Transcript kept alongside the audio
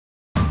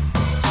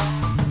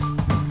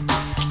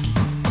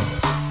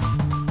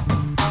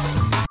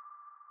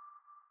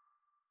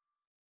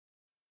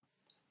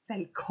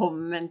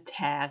Velkommen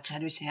til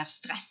Reduser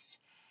stress.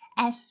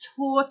 Jeg er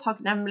så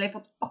takknemlig for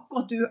at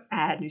akkurat du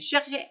er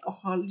nysgjerrig og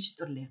har lyst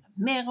til å lære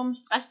mer om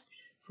stress,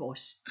 få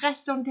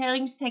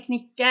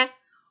stresshåndteringsteknikker.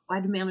 Og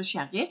er du mer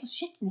nysgjerrig, så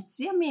sjekk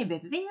nettsiden min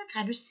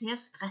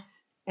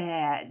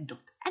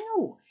www.reduserstress.no.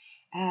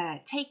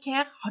 Take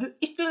care. Har du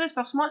ytterligere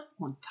spørsmål,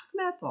 kontakt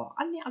meg på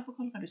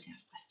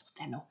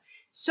annie@reduserstress.no.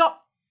 Så,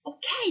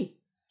 ok,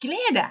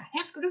 gled deg.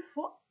 Her skal du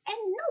få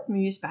enormt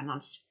mye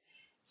spennende.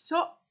 Så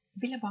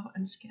vil jeg bare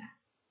ønske deg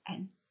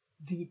en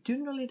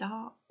vidunderlig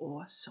dag,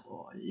 og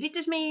så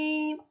lyttes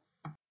vi!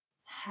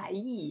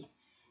 Hei!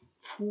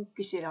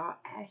 Fokus i dag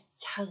er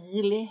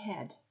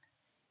kjærlighet.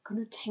 Kan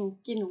du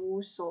tenke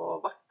noe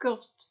så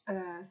vakkert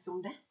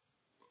som det?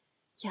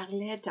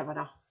 Kjærlighet til hva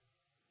da?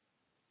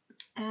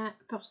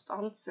 Først av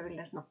alt så vil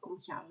jeg snakke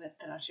om kjærlighet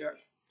til deg selv.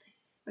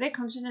 Og det er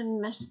kanskje den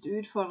mest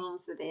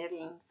utfordrende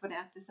delen, for det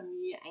er så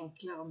mye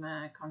enklere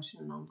med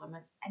kanskje den andre,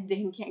 men er det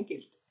egentlig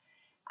enkelt?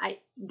 Nei,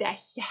 det er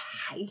ikke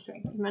helt så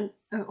enkelt, men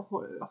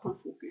hold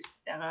fokus.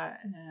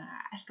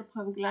 Jeg skal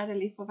prøve å glede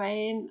litt på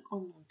veien,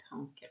 og noen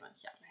tanker rundt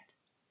kjærlighet.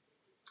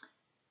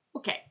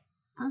 Ok,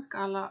 på en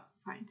skala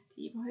fra 1 til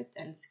 10, hvor høyt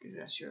elsker du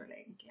deg selv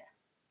egentlig?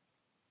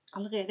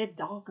 Allerede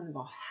dagen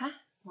var, hæ?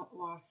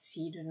 Hva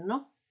sier du nå?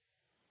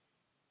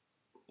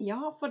 Ja,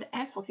 for det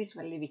er faktisk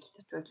veldig viktig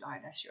at du er glad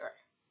i deg selv.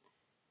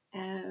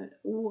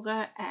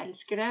 Ordet 'jeg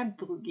elsker deg'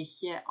 bruker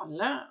ikke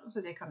alle,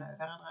 så det kan jo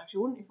være en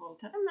reaksjon i forhold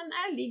til det, men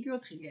jeg liker jo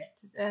å trille litt,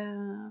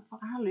 for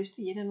jeg har lyst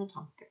til å gi deg noen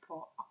tanker på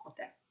akkurat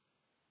det.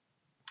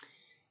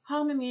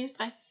 Har vi mye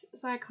stress,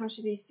 så er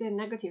kanskje disse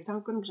negative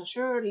tankene om seg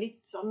selv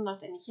litt sånn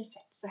at en ikke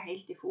setter seg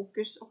helt i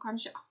fokus, og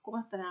kanskje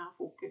akkurat det der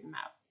fokuset med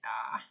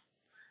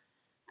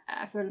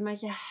jeg føler meg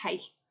ikke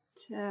helt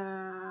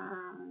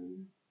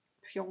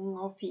fjong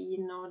og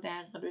fin, og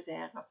det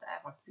reduserer at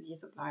jeg faktisk ikke er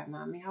så glad i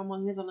meg. Vi har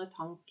mange sånne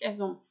tanker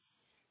som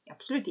jeg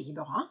absolutt ikke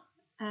bør ha.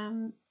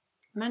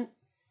 Men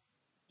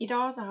i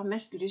dag så har jeg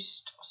mest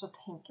lyst til å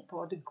tenke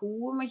på det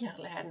gode med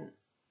kjærligheten.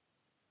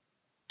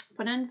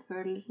 På den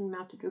følelsen med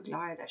at du er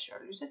glad i deg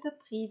selv. Du setter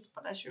pris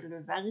på deg selv, du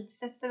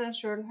verdsetter deg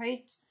selv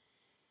høyt.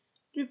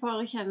 Du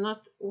bare kjenner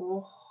at,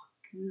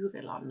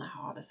 Guri land, jeg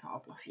har det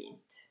sabla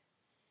fint.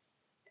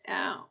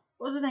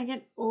 Og så tenker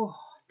jeg,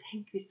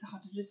 tenk hvis jeg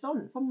hadde det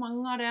sånn. For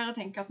mange av dere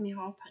tenker at vi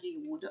har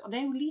perioder, og det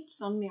er jo litt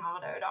sånn vi har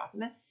det jo da.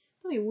 Med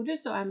perioder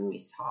så er vi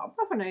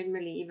sabla fornøyd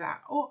med livet,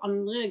 og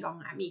andre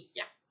ganger er vi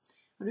ikke.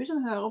 Og du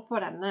som hører på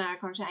denne er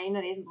kanskje en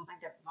av de som har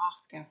tenkt, hva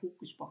skal jeg ha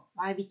fokus på?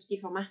 Hva er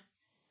viktig for meg?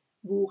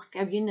 Hvor skal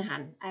jeg begynne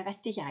hen? Jeg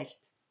vet ikke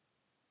helt.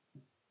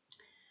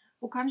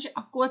 Og kanskje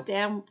akkurat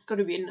der skal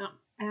du begynne.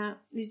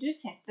 Hvis du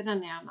setter deg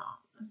ned nå,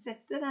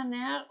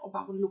 og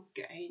bare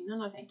lukker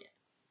øynene og tenker,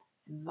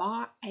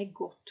 hva er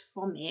godt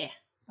for meg?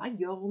 Hva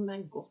gjør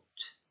meg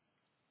godt?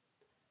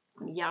 Du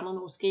kan gjerne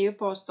nå skrive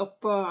på og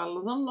stoppe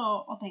eller sånn,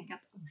 og tenke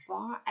at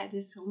hva er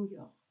det som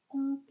gjør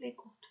ordentlig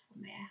godt for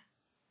meg?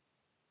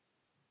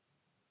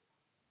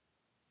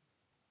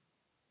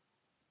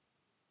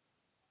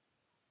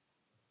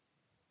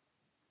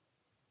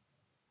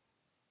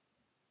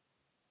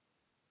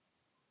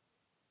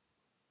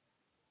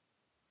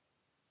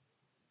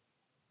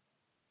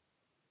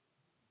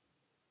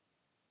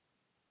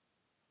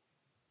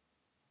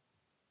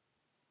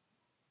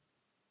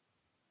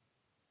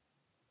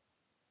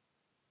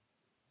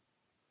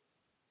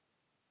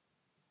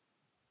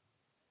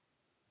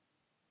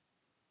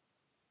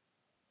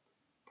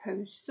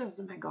 Pauser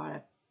som jeg ga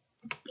deg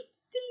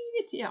bitte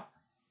lille tida,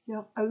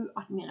 gjør også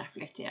at vi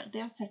reflekterer.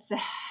 Det å sette seg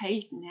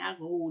helt ned,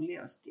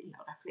 rolig og stille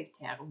og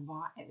reflektere om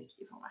hva er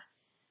viktig for meg.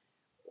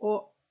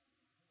 Og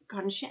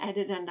kanskje er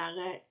det den der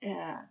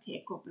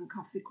tekoppen,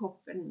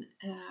 kaffekoppen,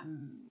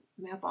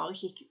 med å bare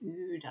kikke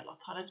ut, eller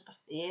ta den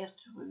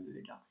spasertur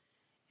ut, og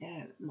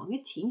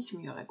mange ting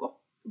som gjør deg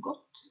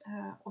godt,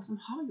 og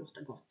som har gjort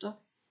deg godt. Og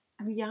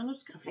jeg vil gjerne at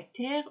du skal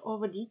reflektere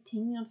over de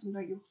tingene som du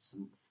har gjort,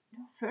 som du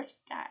har følt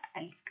deg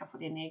elsket for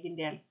din egen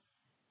del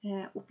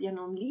opp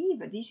gjennom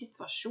livet, de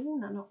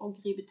situasjonene, og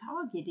gripe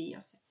tag i de,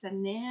 og sette seg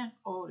ned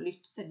og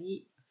lytte til de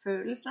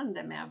følelsene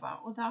det mer var.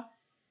 Og da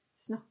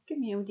snakker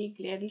vi om de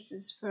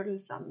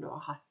gledelsesfølelsene du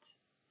har hatt.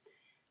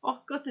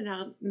 Akkurat det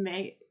der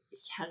med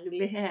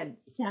kjærlighet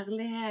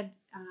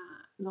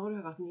når du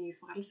har vært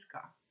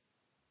nyforelsket.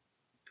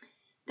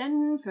 Den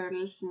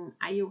følelsen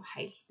er jo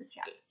helt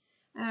spesiell.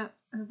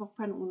 Jeg var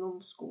på en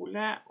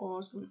ungdomsskole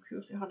og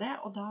skolekurs jeg hadde,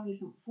 og da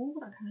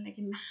hvordan kan jeg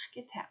legge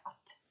merke til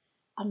at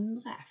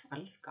andre er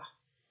forelsket,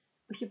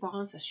 og ikke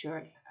bare seg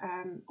selv,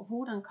 og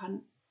hvordan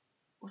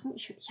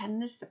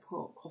kjennes det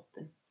på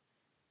kroppen?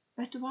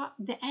 Vet du hva,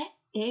 det er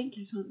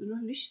egentlig sånn at du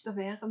har lyst til å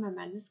være med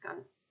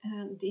menneskene,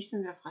 de som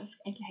du er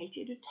forelsket, egentlig hele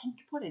tiden. Du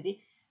tenker på det, du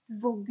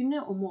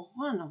vågner om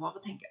morgenen og bare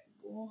tenker,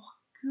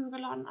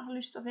 Guri land, jeg har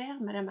lyst til å være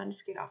med det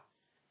mennesket da.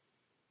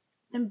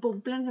 Den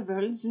boblende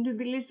følelsen, du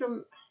vil vi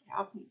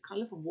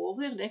kaller det for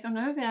våryr, det kan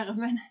det jo være,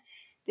 men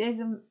det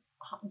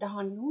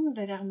handler om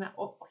det der med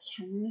å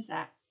kjenne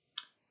seg,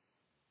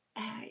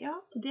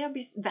 det å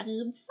bli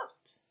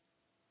verdsatt.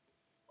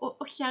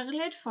 Og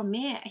kjærlighet for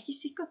meg er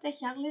ikke sikkert det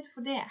er kjærlighet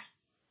for det.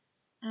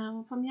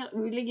 For vi har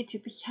ulike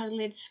typer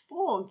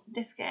kjærlighetsspråk,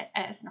 det skal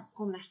jeg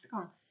snakke om neste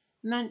gang.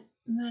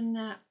 Men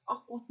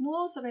akkurat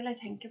nå så vil jeg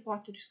tenke på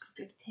at du skal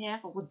reflektere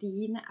over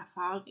dine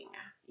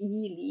erfaringer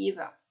i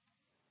livet.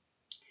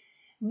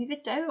 Vi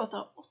vet også at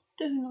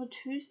det er 800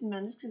 000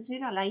 mennesker som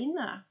sitter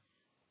alene,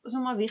 og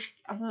som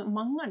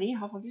mange av de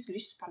har faktisk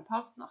lyst på en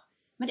partner.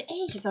 Men det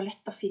er ikke så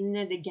lett å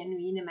finne det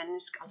genuine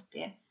mennesket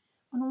alltid.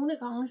 Og noen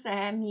ganger så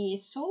er vi i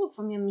sorg,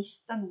 for vi har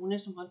mistet noen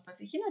som rundt på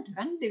oss. Ikke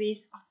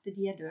nødvendigvis at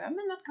de er døde,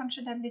 men at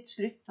kanskje det er blitt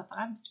slutt, at det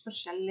er blitt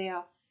forskjellig,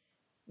 og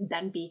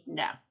den biten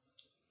der.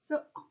 Så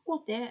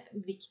akkurat det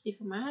er viktig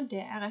for meg,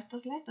 det er rett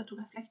og slett at du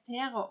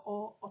reflekterer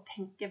og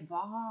tenker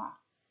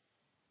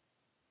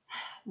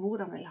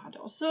hvordan vil jeg ha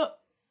det. Og så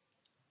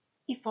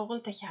i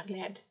forhold til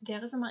kjærlighet,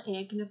 dere som har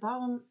egne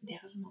barn,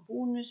 dere som har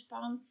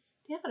bonusbarn,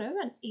 dere er jo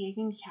en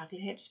egen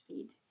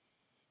kjærlighetsbit.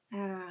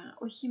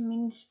 Og ikke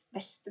minst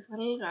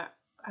besteforeldre.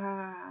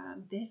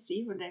 Det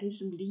sier jo det er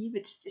liksom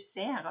livets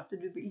dessert, at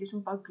du blir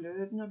liksom bare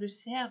glød når du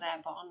ser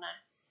det barnet,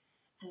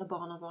 eller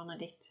barnebarnet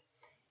ditt.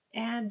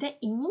 Det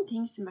er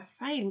ingenting som er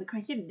feil. Vi kan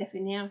ikke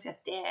definere og si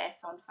at det er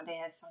sånn, for det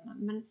er sånn.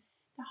 Men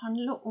det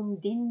handler om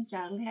din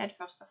kjærlighet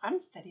først og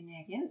fremst til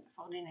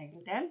for din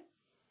egen del.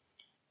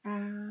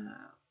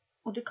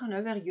 Og det kan jo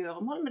være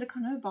gjøremål, men det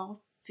kan jo bare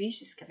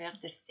fysisk være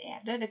til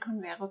stede. Det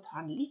kan være å ta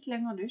en litt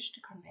lengre dusj.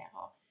 Det kan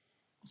være å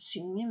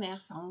synge mer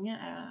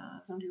sanger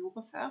som du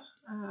gjorde før.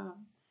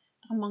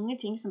 Det er mange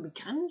ting som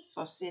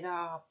begrenser oss i det,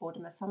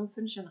 både med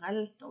samfunn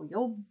generelt og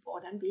jobb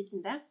og den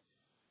biten der.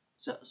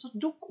 Så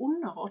dukk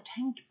under og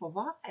tenk på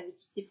hva er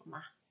viktig for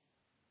meg.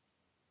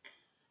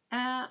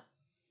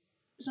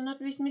 Sånn at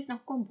hvis vi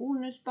snakker om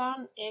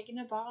bonusbarn,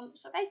 egne barn,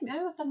 så vet vi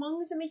jo at det er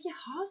mange som ikke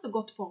har så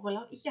godt forhold,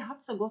 eller ikke har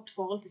hatt så godt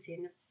forhold til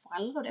sine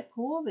foreldre, og det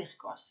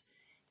påvirker oss.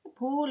 Det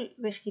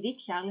påvirker ditt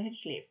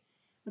kjærlighetsliv,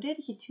 og det er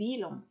det ikke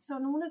tvil om. Så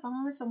noen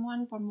ganger så må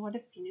en på en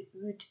måte finne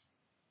ut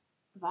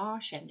hva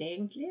skjedde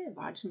egentlig,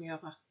 hva er det som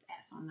gjør at det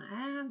er sånn det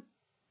er,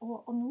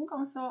 og noen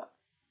ganger så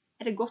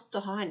er det godt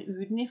å ha en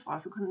utenifra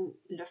som kan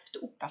løfte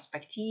opp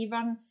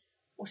perspektivene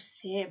og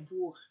se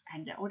hvor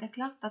er det. Og det er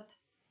klart at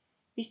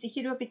hvis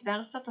ikke du har blitt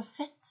verdsatt og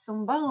sett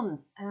som barn,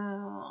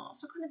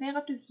 så kan det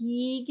være at du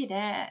higer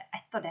det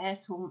etter det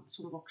som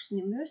voksen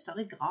i mye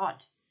større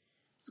grad.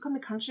 Så kan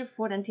vi kanskje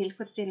få den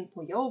tilfredsstillingen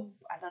på jobb,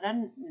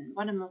 eller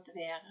hva det måtte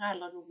være,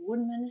 eller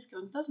noen mennesker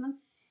rundt oss, men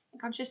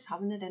kanskje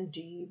savne den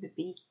dype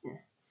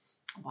biten.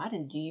 Hva er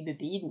den dype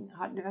biten?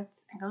 Det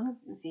vet en gang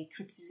å si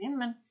kryptisk,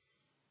 men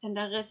den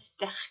der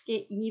sterke,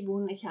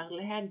 iboende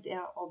kjærlighet,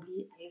 det å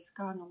bli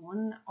elsket av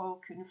noen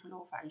og kunne få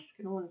lov å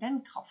elske noen,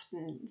 den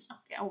kraften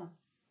snakker jeg om.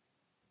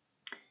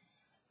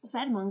 Og så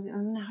er det mange som,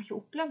 men jeg har ikke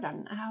opplevd den.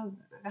 Jeg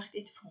har vært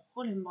i et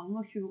forhold i mange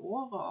og 20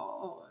 år,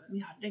 og vi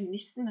hadde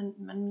gnisten,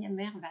 men vi er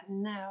mer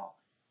venner, og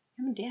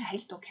ja, men det er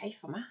helt ok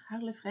for meg,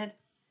 herlig fred.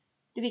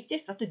 Det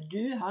viktigste er at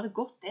du har det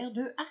godt der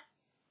du er.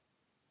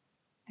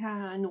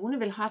 Noen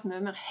vil ha et mye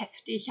mer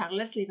heftig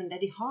kjærlighetsliv enn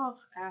det de har,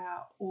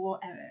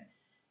 og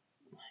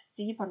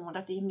sier på en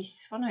måte at de er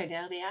misfornøyd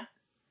der de er.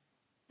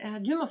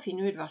 Du må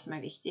finne ut hva som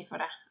er viktig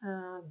for deg.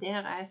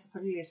 Der er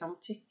selvfølgelig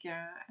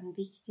samtykke en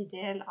viktig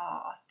del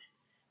av at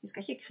vi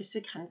skal ikke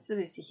krysse grenser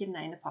hvis ikke den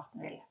ene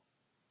parten vil.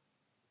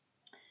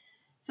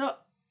 Så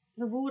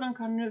hvordan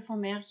kan du få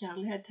mer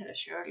kjærlighet til deg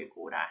selv,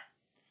 gode?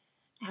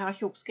 Jeg har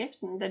ikke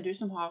oppskriften, det er du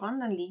som har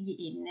den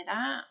ligger inni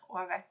deg, og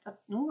jeg vet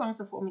at noen ganger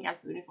så får vi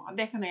hjelp utenfra.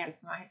 Det kan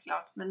hjelpe meg helt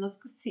klart, men å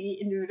skal si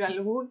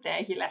individuelle ord, det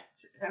er ikke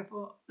lett.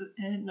 For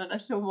når det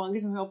er så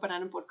mange som hører på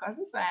denne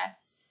podcasten, så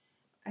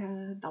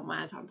da må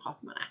jeg ta en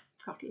prat med deg,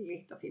 kartlegge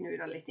litt og finne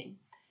ut av litt ting.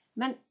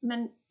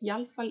 Men i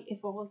alle fall i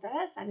forhold til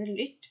det, så er det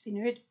lytt,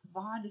 finne ut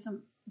hva er det som,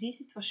 de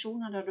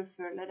situasjoner der du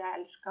føler deg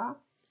elsket,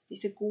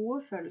 disse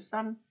gode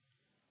følelsene,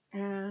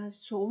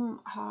 som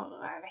har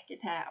vekket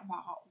til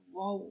bare,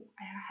 wow,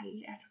 jeg er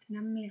heldig, jeg er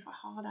takknemlig for å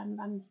ha den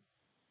venn.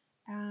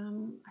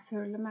 Jeg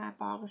føler meg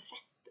bare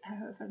sett,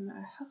 jeg føler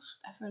meg hørt,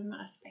 jeg føler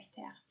meg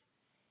respektert.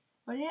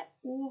 Og det er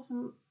ord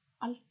som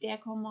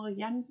alltid kommer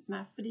igjen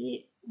med,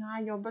 fordi når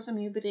jeg jobber så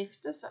mye i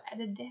bedrifter, så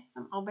er det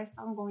som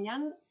arbeidsdagen går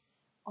igjen,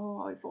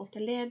 og i forhold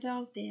til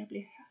leder, det å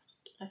bli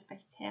hørt,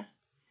 respektert,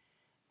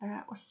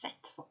 og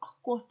sett for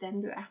akkurat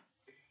den du er.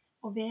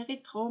 Å være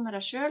i tråd med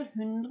deg selv,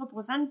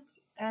 100%,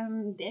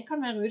 det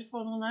kan være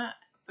utfordrende,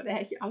 for det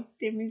er ikke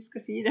alltid vi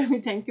skal si det vi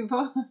tenker på.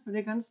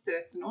 Det kan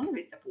støte noen,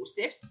 hvis det er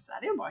positivt, så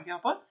er det jo bare å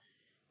kjøre på.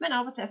 Men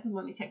av og til så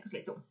må vi tenke oss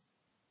litt om.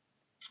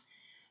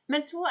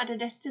 Men så er det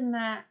dette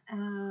med,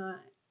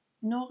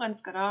 når en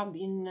skal da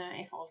begynne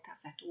i forhold til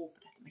å sette ord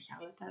på dette med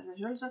kjærlighet til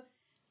seg selv, så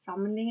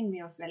sammenligner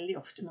vi oss veldig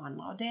ofte med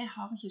andre, og det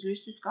har jeg ikke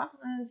lyst til å skal.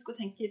 Men du skal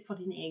tenke for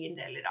din egen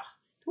del i dag.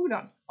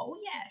 Hvordan? Oh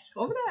yes,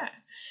 håper det!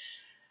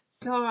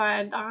 Så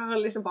da er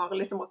det liksom bare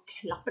å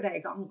klappe deg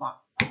i gang,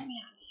 bare kom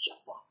igjen, kjør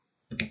på.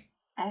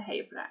 Jeg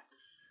heier på det.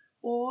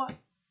 Og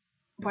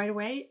by the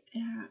way,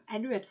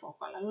 er du i et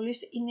forhold, eller har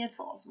lyst til inn i et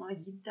forhold, så må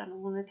jeg gi deg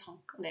noen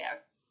tanker om det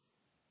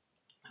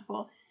også.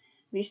 For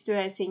hvis du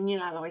er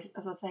single,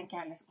 så tenker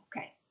jeg liksom, ok,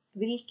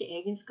 hvilke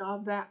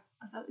egenskaper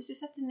altså hvis du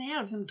setter ned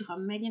liksom,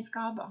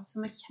 drømmeegenskaper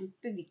som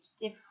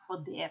kjempeviktige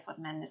for det for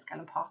et menneske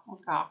eller en partner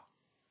skal ha,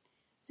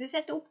 så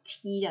setter opp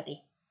 10 av de.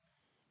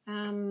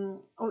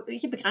 Og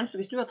ikke begrenset,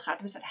 hvis du har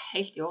 30 så det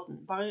helt i orden.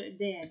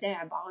 Det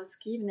bare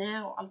skriv ned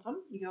og alt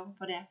sånt, gjør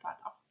på det på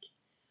et ark.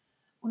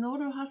 Og når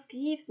du har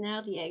skrivet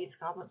ned de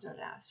egenskapene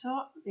så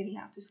vil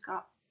jeg at du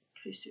skal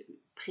krysse ut,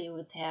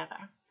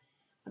 prioritere.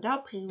 Og da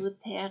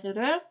prioriterer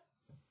du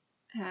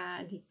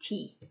de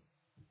 10.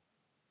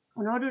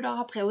 Og når du da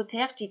har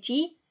prioritert de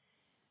 10,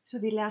 så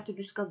vil jeg at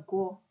du skal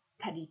gå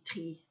til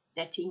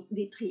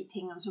de 3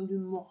 tingene som du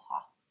må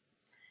ha.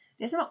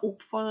 Det som jeg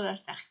oppfordrer deg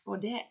sterkt på,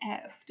 det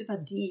ofte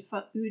verdi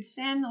for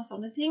utseende og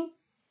sånne ting.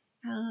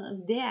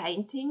 Det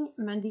en ting,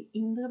 men de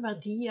indre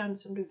verdiene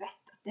som du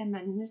vet at det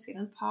mennesket,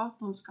 den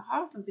partneren skal ha,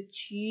 som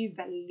betyr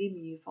veldig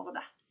mye for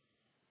deg.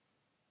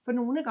 For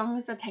noen ganger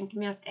så tenker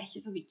vi at det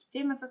ikke så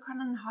viktig, men så kan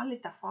en ha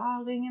litt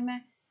erfaringer med,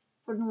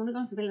 for noen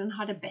ganger så vil en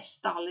ha det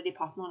beste alle de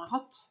partnerne har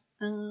hatt.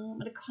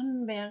 Men det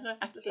kan være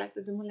rett og slett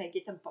at du må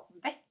legge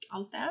vekk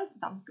alt det,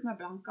 danke med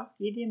blanker,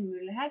 gi dem en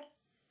mulighet.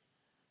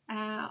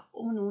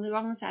 Og noen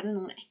ganger så det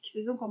noen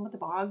ekser som kommer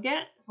tilbake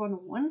for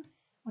noen,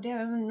 og det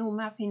jo noe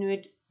med å finne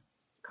ut,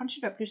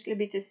 kanskje du har plutselig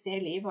blitt et sted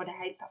i livet, og det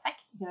helt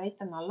perfekt, det vet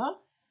den alle.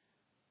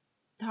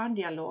 Ta en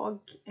dialog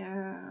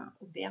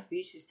og være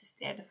fysisk til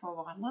stede for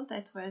hverandre.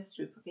 Det tror jeg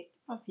superviktig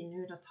for å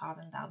finne ut og ta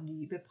den der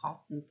dype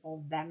praten på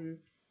hvordan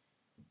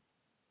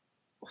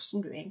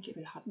du egentlig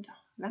vil ha det da.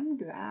 Hvem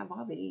du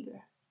hva vil du?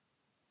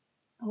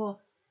 Og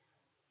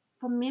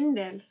for min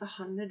del så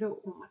handler det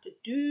om at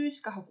du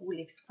skal ha god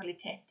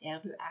livskvalitet der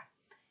du er.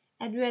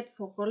 Er du i et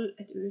forhold,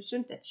 et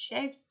usunt, et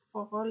skjevt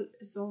forhold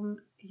som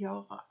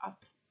gjør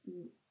at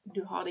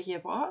du har det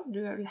ikke bra,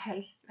 du vil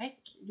helst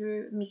vekk,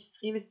 du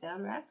mistrives der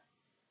du er,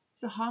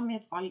 så har vi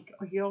et valg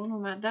å gjøre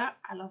noe med det,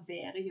 eller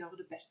gjøre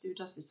det beste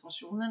ut av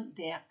situasjonen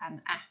der en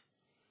er.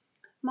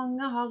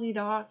 Mange har i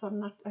dag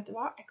sånn at, vet du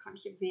hva, jeg kan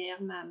ikke være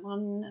med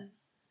mannen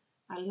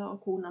eller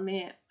kona mi,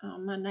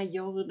 men jeg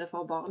gjør det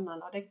for barna.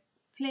 Og det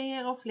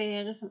flere og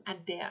flere som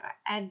der.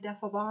 Jeg der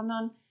for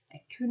barna,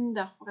 jeg kun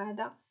derfor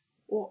der.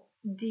 Og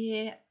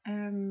det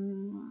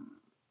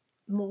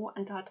må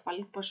en ta et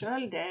valg på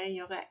selv. Det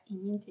gjør jeg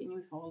ingenting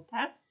i forhold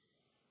til.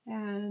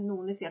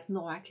 Noen sier at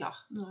nå er jeg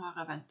klar. Nå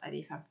har jeg ventet i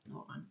de 15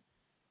 årene.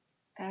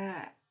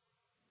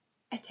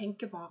 Jeg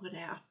tenker bare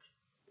det at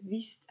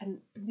hvis en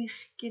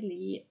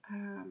virkelig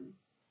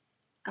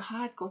skal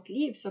ha et godt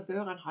liv, så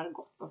bør en ha det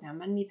godt på det.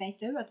 Men vi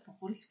vet jo at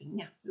forhold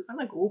svinger. Du kan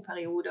ha gode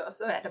perioder, og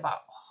så det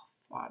bare,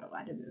 fader,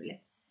 det mulig?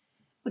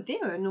 Og det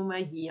jo noe med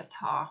å gi og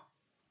ta.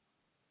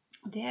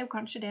 Og det jo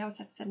kanskje det å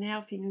sette seg ned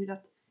og finne ut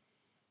at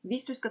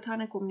hvis du skal ta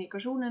den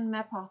kommunikasjonen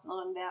med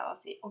partneren der og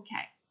si, ok,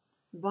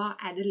 hva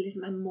det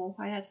liksom jeg må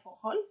ha i et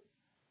forhold?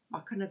 Hva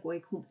kan jeg gå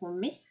i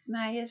kompromiss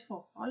med i et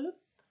forhold?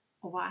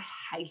 Og hva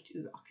helt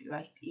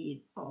uaktuelt i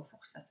å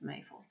fortsette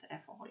med i forhold til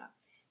det forholdet.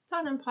 Ta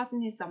den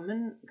praten i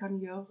sammen kan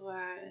gjøre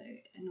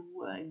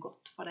noe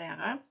godt for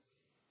dere.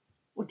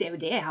 Og det jo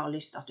det jeg har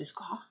lyst til at du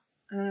skal ha.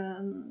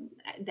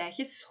 Det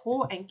ikke så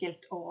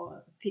enkelt å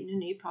finne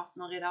en ny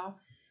partner i dag.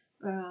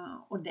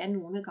 Og det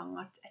noen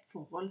ganger at et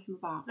forhold som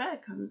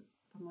varer kan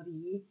på en måte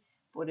gi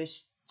både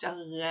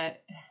større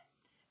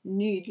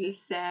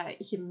nydelse,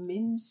 ikke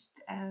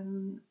minst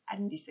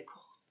enn disse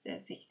korte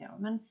siktere.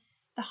 Men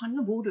det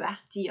handler om hvor du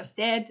tid og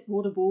sted,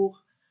 hvor du bor,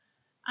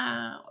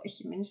 og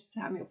ikke minst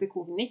så vi oppe i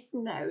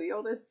COVID-19, det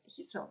gjør det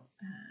ikke så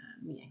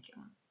mye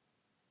enklere.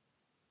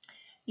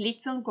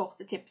 Litt sånn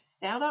korte tips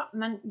der da,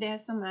 men det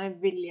som jeg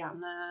vil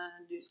gjerne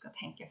du skal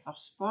tenke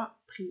først på,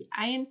 pri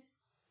 1,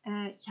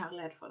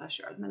 kjærlighet for deg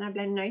selv. Men jeg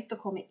ble nødt til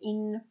å komme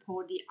inn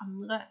på de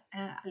andre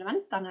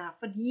elementene her,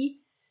 fordi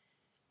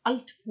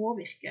alt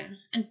påvirker.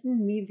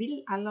 Enten vi vil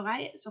eller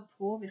ei, så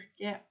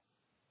påvirker,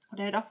 og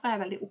det derfor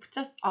jeg veldig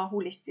opptatt av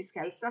holistisk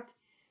helse, at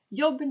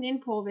jobben din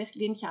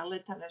påvirker din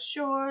kjærlighet til deg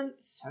selv,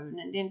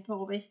 søvnen din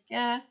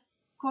påvirker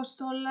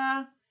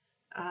kostholdet,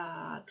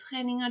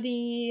 treningen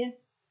din,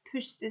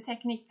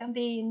 pusteteknikkene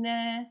dine,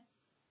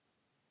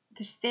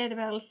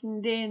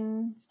 tilstedeværelsen din,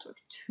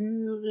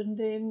 strukturen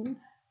din,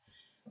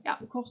 ja,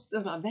 kort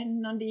over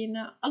vennene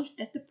dine, alt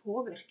dette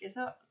påvirker.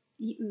 Så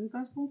i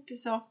utgangspunktet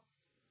så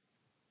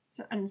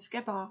ønsker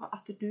jeg bare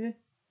at du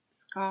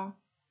skal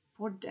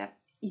få det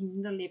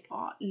inderlig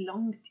bra,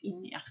 langt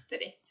inn i hjertet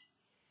ditt.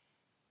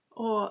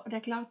 Og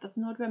det klart at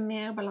når du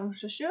mer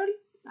balanse selv,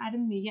 så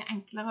det mye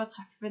enklere å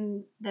treffe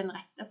den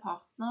rette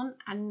partneren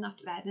enn at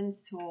du den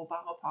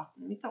sårbare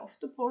partneren. Vi tar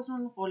ofte på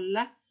sånn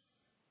rolle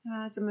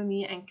som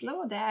mye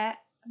enklere, og det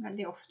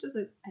veldig ofte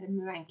så det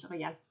mye enklere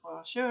å hjelpe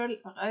oss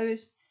selv og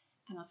raus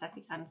enn å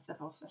sette grenser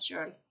for seg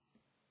selv.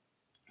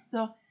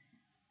 Så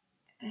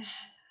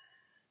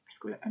jeg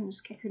skulle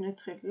ønske jeg kunne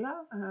trylle.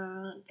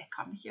 Det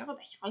kan jeg ikke gjøre,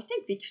 det ikke alltid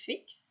en quick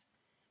fix,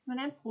 men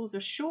det en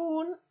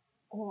progresjon.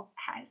 Og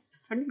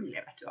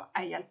selvfølgelig, vet du hva,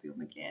 jeg hjelper jo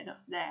med glede.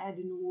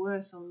 Det noe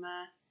som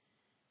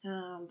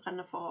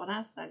brenner for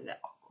deg, så det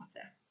akkurat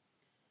det.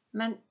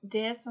 Men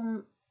det som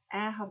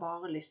jeg har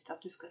bare lyst til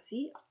at du skal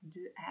si, at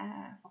du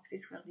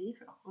faktisk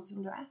verdifull akkurat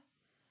som du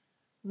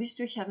Og hvis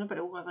du kjenner på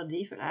det ordet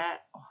verdifull,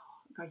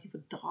 kan ikke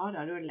fordra det.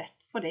 Det er jo lett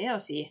for det å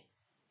si.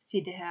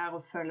 Sitte her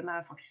og føle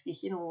meg faktisk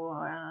ikke noe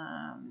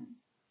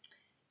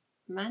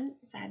men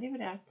så er det jo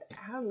det at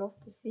jeg har lov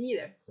til å si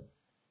det.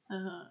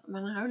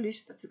 Men jeg har jo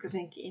lyst til at det skal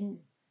synke inn.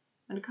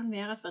 Men det kan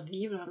være et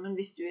verdifullt, men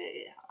hvis du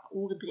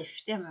ordet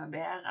driftig med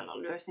bedre,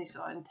 eller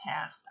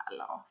løsningsorientert,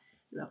 eller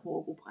du er rå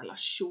på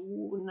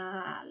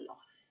relasjoner, eller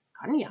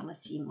kan gjerne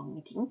si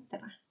mange ting til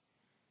deg.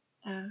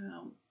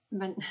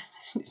 Men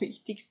det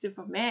viktigste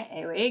for meg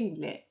er jo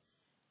egentlig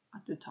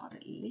at du tar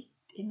det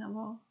litt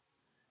innover,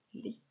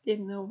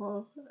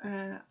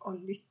 og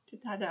lytter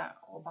til det,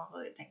 og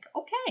bare tenker,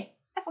 ok,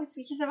 jeg er faktisk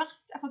ikke så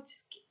verst, jeg er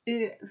faktisk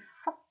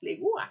ufattelig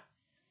god.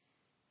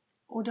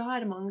 Og da er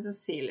det mange som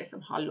sier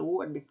liksom,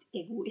 hallo, er du blitt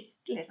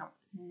egoist? Liksom,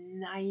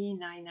 nei,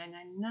 det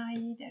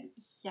er du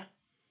ikke.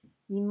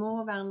 Vi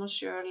må verne oss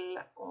selv,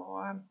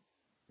 og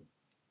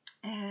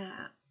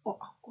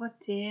akkurat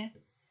det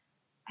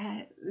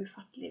er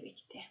ufattelig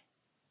viktig.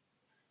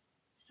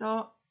 Så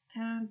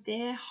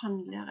det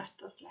handler rett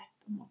og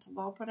slett om å ta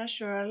vare på deg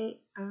selv,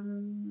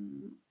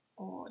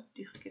 og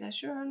dyrke deg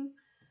selv,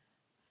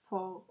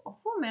 for å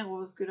få mer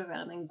overskudd og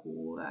være den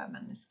gode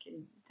mennesken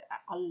til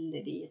alle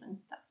de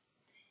rundt deg.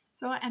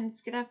 Så jeg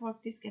ønsker deg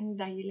faktisk en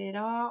deilig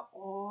dag,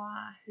 og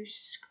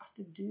husk at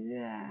du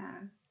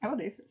er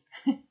verdifull.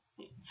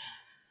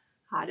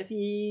 Ha det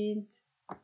fint!